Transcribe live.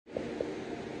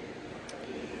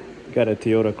Got a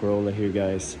Toyota Corolla here,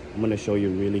 guys. I'm gonna show you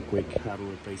really quick how to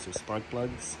replace your spark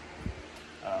plugs.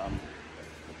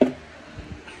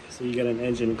 So you got an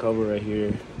engine cover right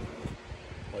here.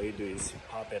 All you do is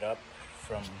pop it up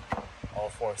from all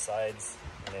four sides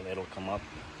and then it'll come up.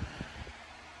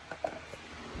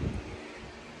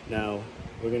 Now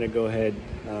we're gonna go ahead,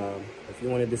 if you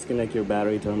want to disconnect your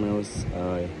battery terminals,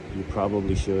 you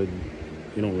probably should.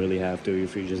 You don't really have to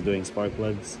if you're just doing spark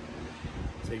plugs.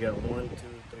 So you got 1, 2,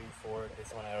 3, 4.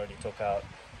 This one I already took out.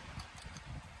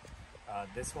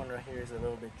 This one right here is a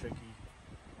little bit tricky.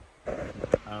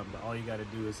 But all you gotta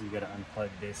do is you gotta unplug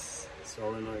this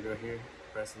solenoid right here,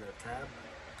 pressing the tab.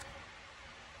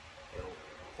 It'll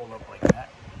pull up like that.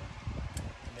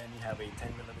 And then you have a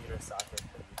 10mm socket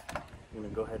that you're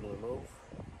gonna go ahead and remove.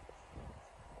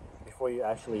 Before you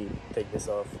actually take this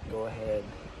off, go ahead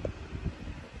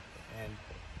and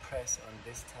press on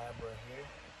this tab right here.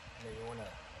 And then you wanna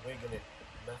wiggle it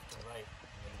left to right,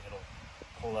 and then it'll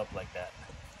pull up like that.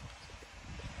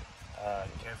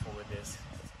 Careful with this.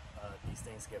 These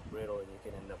things get brittle and you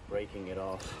can end up breaking it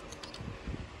off.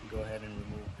 Go ahead and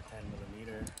remove the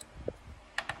 10mm.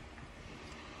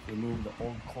 Remove the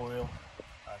old coil,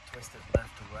 twist it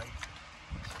left to right,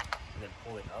 and then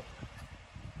pull it up.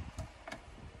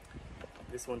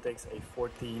 This one takes a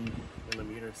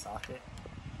 14mm socket.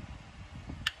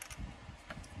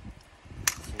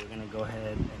 So we're gonna go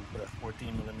ahead and put a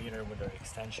 14mm with our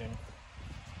extension.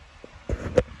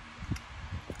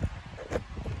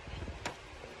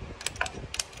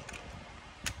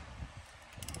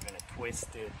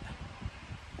 Twist it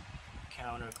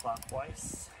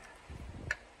counterclockwise.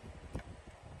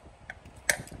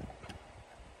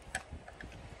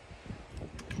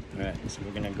 Alright, so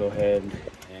we're gonna go ahead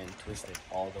and twist it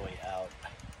all the way out.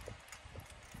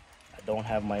 I don't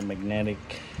have my magnetic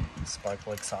spark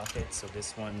plug socket, so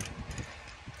this one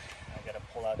I gotta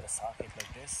pull out the socket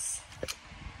like this.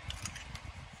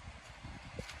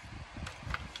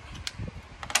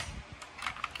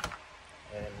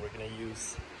 And we're gonna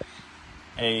use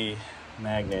a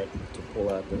magnet to pull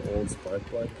out the old spark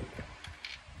plug.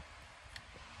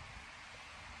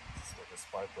 This is what the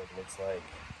spark plug looks like.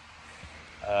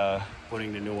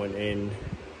 Putting the new one in,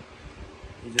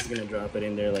 you're just gonna drop it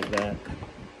in there like that,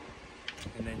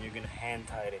 and then you're gonna hand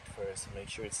tighten it first. Make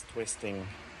sure it's twisting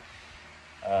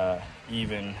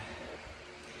even,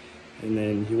 and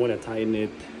then you want to tighten it.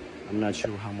 I'm not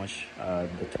sure how much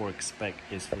the torque spec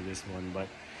is for this one, but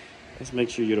just make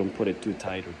sure you don't put it too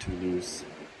tight or too loose.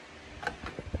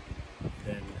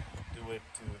 Then do it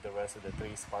to the rest of the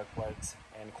 3 spark plugs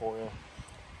and coil.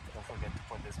 Don't forget to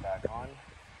put this back on.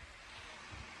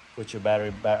 Put your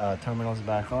battery terminals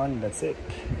back on. That's it.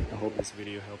 I hope this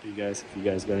video helped you guys. If you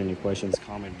guys got any questions,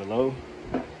 comment below.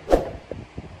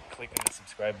 Click on the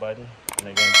subscribe button. And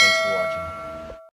again, thanks for watching.